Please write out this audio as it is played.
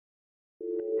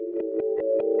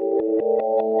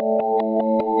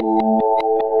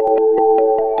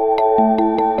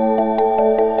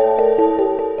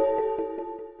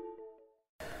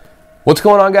What's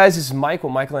going on, guys? This is Mike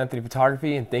with Michael Anthony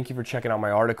Photography, and thank you for checking out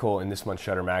my article in this month's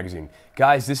Shutter Magazine.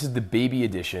 Guys, this is the baby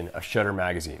edition of Shutter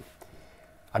Magazine.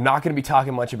 I'm not going to be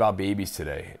talking much about babies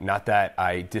today. Not that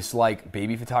I dislike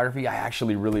baby photography. I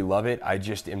actually really love it. I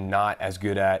just am not as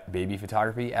good at baby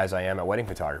photography as I am at wedding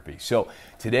photography. So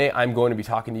today I'm going to be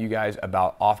talking to you guys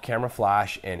about off-camera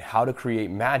flash and how to create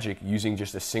magic using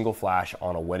just a single flash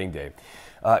on a wedding day.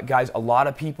 Guys, a lot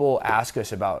of people ask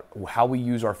us about how we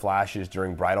use our flashes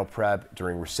during bridal prep,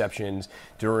 during receptions,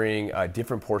 during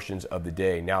different portions of the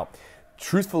day. Now,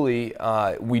 truthfully,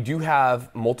 we do have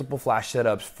multiple flash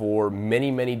setups for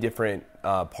many different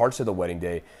parts of the wedding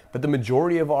day, but the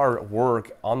majority of our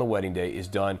work on the wedding day is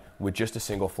done with just a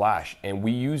single flash, and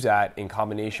we use that in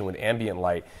combination with ambient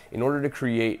light in order to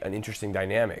create an interesting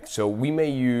dynamic. So we may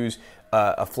use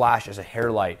a flash as a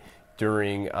hair light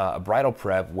during a bridal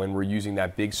prep when we're using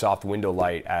that big soft window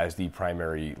light as the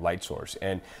primary light source.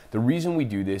 And the reason we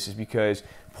do this is because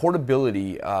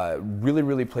portability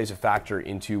really plays a factor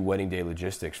into wedding day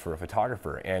logistics for a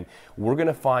photographer. And we're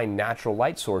gonna find natural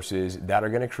light sources that are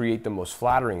gonna create the most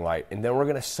flattering light, and then we're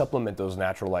gonna supplement those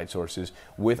natural light sources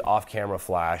with off-camera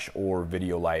flash or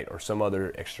video light or some other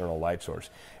external light source.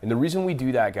 And the reason we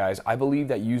do that, guys, I believe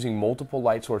that using multiple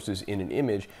light sources in an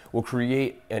image will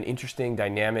create an interesting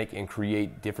dynamic and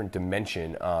create different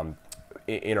dimension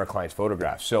in our client's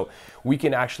photographs. So we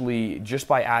can actually, just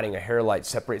by adding a hair light,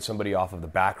 separate somebody off of the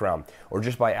background, or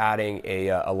just by adding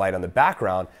a light on the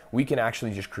background, we can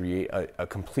actually just create a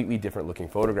completely different looking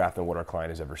photograph than what our client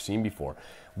has ever seen before.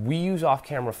 We use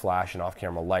off-camera flash and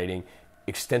off-camera lighting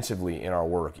extensively in our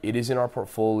work. It is in our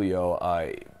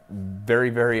portfolio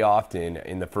very often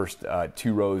in the first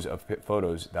 2 rows of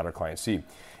photos that our clients see.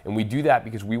 And we do that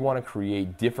because we want to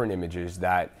create different images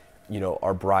that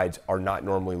our brides are not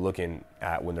normally looking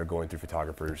at when they're going through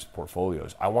photographers'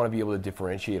 portfolios. I want to be able to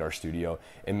differentiate our studio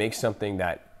and make something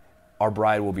that our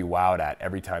bride will be wowed at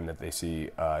every time that they see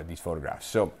these photographs.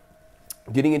 So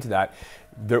getting into that,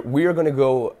 we are going to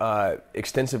go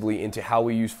extensively into how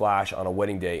we use flash on a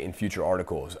wedding day in future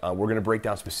articles. We're going to break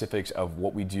down specifics of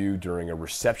what we do during a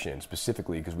reception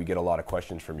specifically, because we get a lot of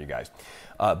questions from you guys.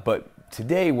 But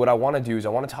today what I want to do is I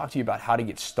want to talk to you about how to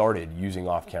get started using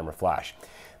off-camera flash.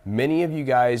 Many of you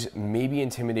guys may be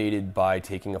intimidated by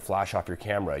taking a flash off your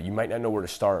camera. You might not know where to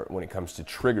start when it comes to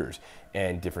triggers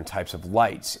and different types of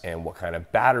lights and what kind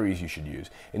of batteries you should use.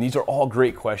 And these are all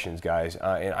great questions, guys,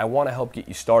 and I want to help get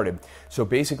you started. So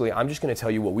basically, I'm just going to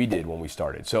tell you what we did when we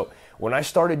started. So when I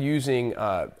started using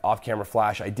off-camera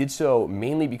flash, I did so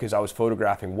mainly because I was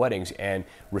photographing weddings, and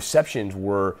receptions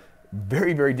were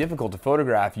very difficult to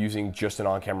photograph using just an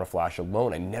on-camera flash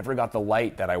alone. I never got the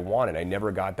light that I wanted. I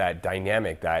never got that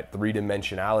dynamic, that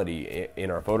three-dimensionality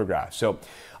in our photographs. So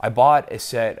I bought a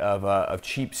set of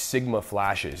cheap Sigma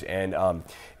flashes, and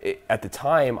at the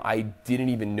time I didn't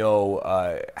even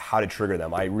know how to trigger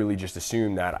them. I really just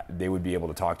assumed that they would be able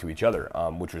to talk to each other,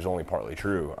 which was only partly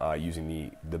true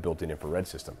using the built-in infrared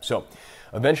system. So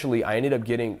eventually I ended up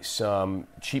getting some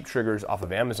cheap triggers off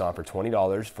of Amazon for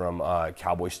 $20 from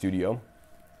Cowboy Studio,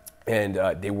 and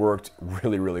they worked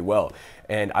really well.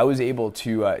 And I was able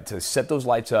to set those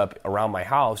lights up around my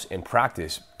house and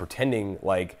practice pretending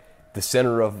like the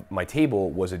center of my table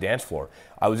was a dance floor.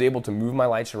 I was able to move my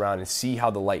lights around and see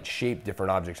how the light shaped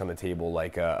different objects on the table,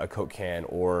 like a Coke can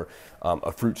or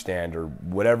a fruit stand or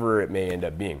whatever it may end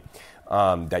up being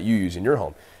that you use in your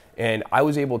home. And I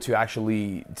was able to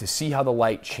actually see how the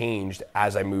light changed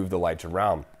as I moved the lights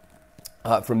around.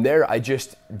 From there, I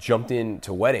just jumped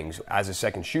into weddings as a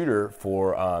second shooter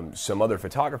for some other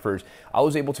photographers. I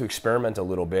was able to experiment a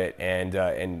little bit, and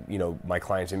my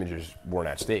clients' images weren't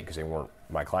at stake because they weren't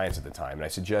my clients at the time. And I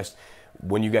suggest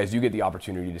when you guys do get the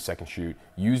opportunity to second shoot,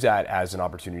 use that as an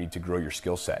opportunity to grow your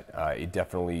skill set. It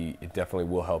definitely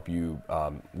will help you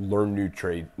learn new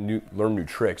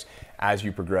tricks as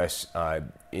you progress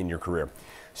in your career.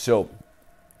 So,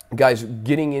 guys,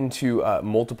 getting into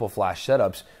multiple flash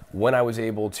setups, when I was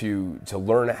able to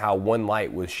learn how one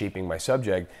light was shaping my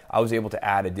subject, I was able to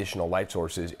add additional light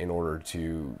sources in order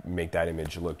to make that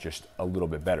image look just a little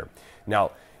bit better.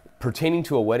 Now, pertaining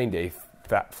to a wedding day,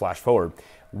 flash forward,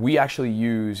 we actually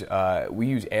use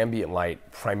ambient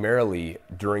light primarily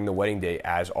during the wedding day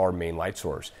as our main light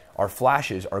source. Our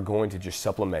flashes are going to just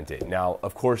supplement it. Now,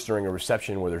 of course, during a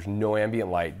reception where there's no ambient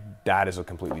light, that is a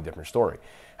completely different story.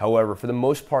 However, for the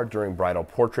most part, during bridal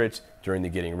portraits, during the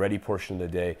getting ready portion of the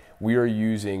day, we are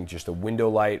using just a window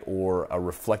light or a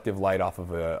reflective light off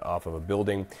of a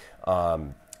building,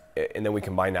 and then we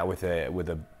combine that with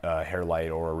a hair light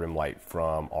or a rim light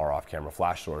from our off-camera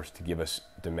flash source to give us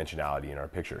dimensionality in our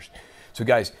pictures. So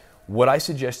guys, what I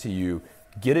suggest to you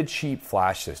get a cheap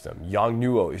flash system.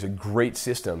 Yongnuo is a great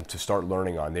system to start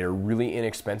learning on. They are really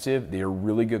inexpensive, they are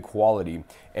really good quality,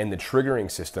 and the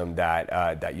triggering system that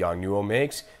Yongnuo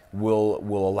makes will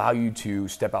allow you to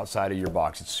step outside of your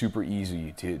box. It's super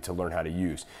easy to learn how to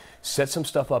use. Set some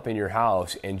stuff up in your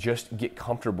house and just get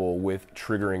comfortable with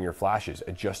triggering your flashes,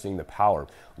 adjusting the power.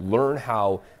 Learn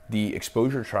how the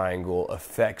exposure triangle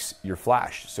affects your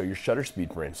flash, so your shutter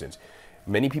speed, for instance.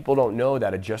 Many people don't know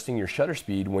that adjusting your shutter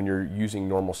speed when you're using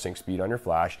normal sync speed on your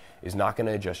flash is not going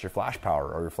to adjust your flash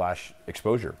power or your flash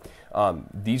exposure.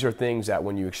 These are things that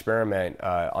when you experiment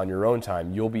on your own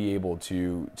time, you'll be able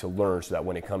to learn, so that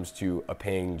when it comes to a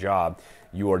paying job,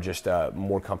 you are just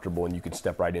more comfortable and you can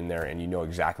step right in there and you know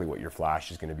exactly what your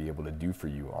flash is going to be able to do for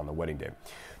you on the wedding day.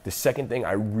 The second thing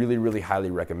I really, really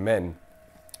highly recommend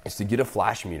is to get a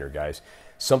flash meter, guys.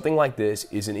 Something like this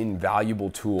is an invaluable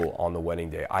tool on the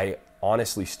wedding day. I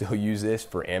honestly still use this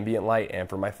for ambient light and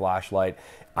for my flashlight.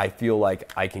 I feel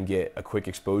like I can get a quick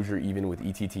exposure even with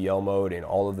ETTL mode and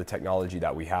all of the technology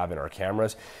that we have in our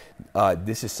cameras.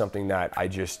 This is something that I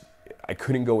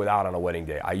couldn't go without on a wedding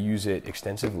day. I use it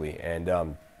extensively,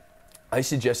 and I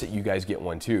suggest that you guys get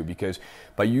one too, because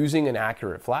by using an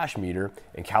accurate flash meter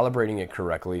and calibrating it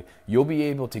correctly, you'll be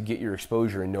able to get your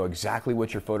exposure and know exactly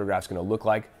what your photograph's going to look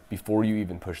like before you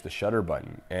even push the shutter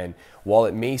button. And while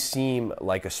it may seem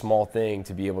like a small thing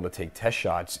to be able to take test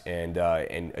shots and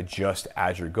adjust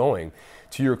as you're going,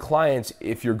 to your clients,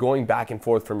 if you're going back and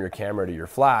forth from your camera to your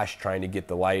flash, trying to get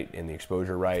the light and the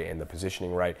exposure right and the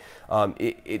positioning right,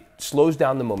 it slows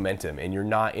down the momentum and you're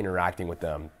not interacting with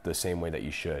them the same way that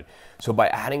you should. So by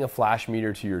adding a flash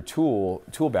meter to your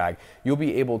tool bag, you'll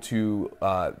be able to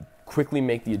quickly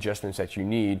make the adjustments that you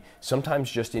need,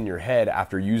 sometimes just in your head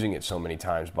after using it so many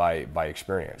times by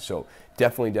experience. So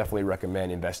definitely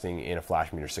recommend investing in a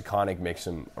flash meter. Sekonic makes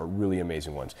some really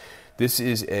amazing ones. This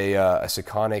is a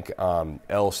Sekonic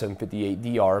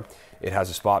L758DR. It has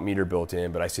a spot meter built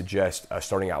in, but I suggest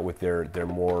starting out with their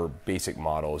more basic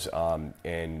models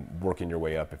and working your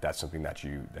way up if that's something that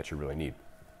you really need.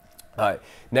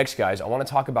 Next, guys, I want to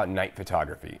talk about night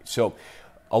photography. So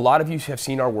a lot of you have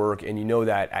seen our work and you know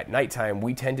that at nighttime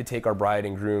we tend to take our bride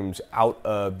and grooms out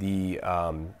of the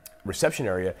reception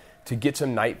area to get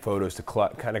some night photos to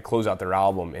kind of close out their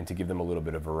album and to give them a little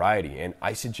bit of variety. And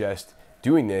I suggest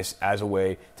doing this as a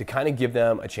way to kind of give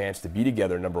them a chance to be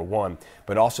together, number one,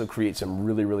 but also create some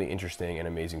really interesting and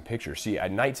amazing pictures. See,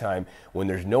 at nighttime, when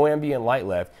there's no ambient light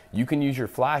left, you can use your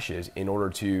flashes in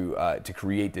order to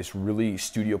create this really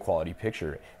studio quality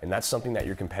picture. And that's something that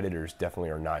your competitors definitely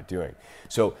are not doing.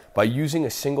 So by using a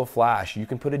single flash, you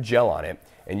can put a gel on it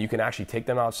and you can actually take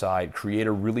them outside, create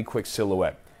a really quick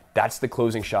silhouette. That's the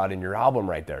closing shot in your album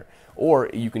right there. Or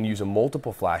you can use a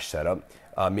multiple flash setup,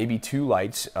 maybe two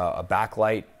lights, a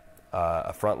backlight,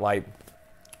 a front light,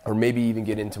 or maybe even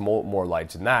get into more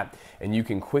lights than that. And you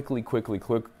can quickly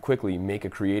make a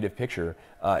creative picture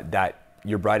that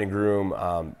your bride and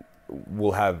groom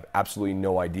will have absolutely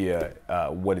no idea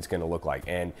what it's going to look like.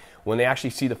 And when they actually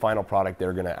see the final product,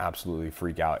 they're going to absolutely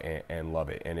freak out and love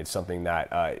it. And it's something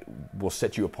that will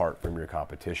set you apart from your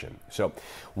competition. So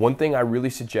one thing I really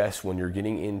suggest when you're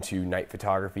getting into night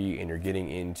photography and you're getting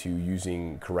into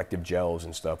using corrective gels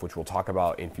and stuff, which we'll talk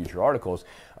about in future articles,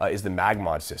 is the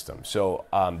MagMod system. So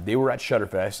they were at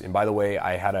Shutterfest. And by the way,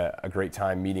 I had a great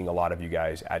time meeting a lot of you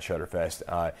guys at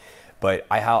Shutterfest. But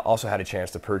I also had a chance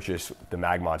to purchase the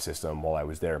MagMod system while I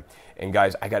was there. And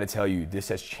guys, I gotta tell you, this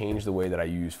has changed the way that I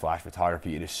use flash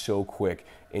photography. It is so quick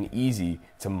and easy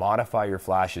to modify your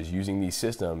flashes using these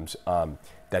systems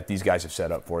that these guys have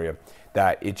set up for you,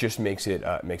 that it just makes it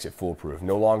foolproof.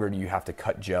 No longer do you have to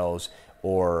cut gels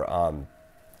or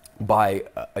buy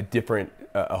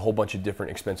a whole bunch of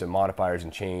different expensive modifiers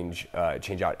and change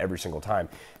out every single time.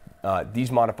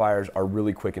 These modifiers are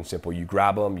really quick and simple. You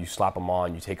grab them, you slap them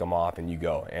on, you take them off, and you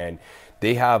go. And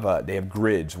they have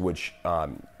grids which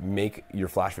make your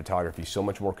flash photography so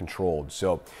much more controlled.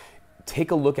 So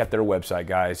take a look at their website,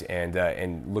 guys,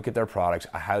 and look at their products.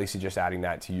 I highly suggest adding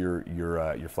that to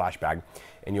your flash bag,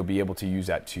 and you'll be able to use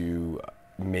that to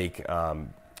make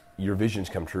your visions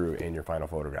come true in your final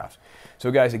photographs. So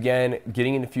guys, again,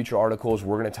 getting into future articles,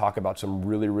 we're going to talk about some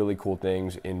really cool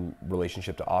things in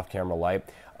relationship to off-camera light.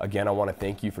 Again, I want to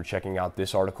thank you for checking out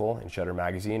this article in Shutter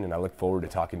Magazine, and I look forward to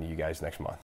talking to you guys next month.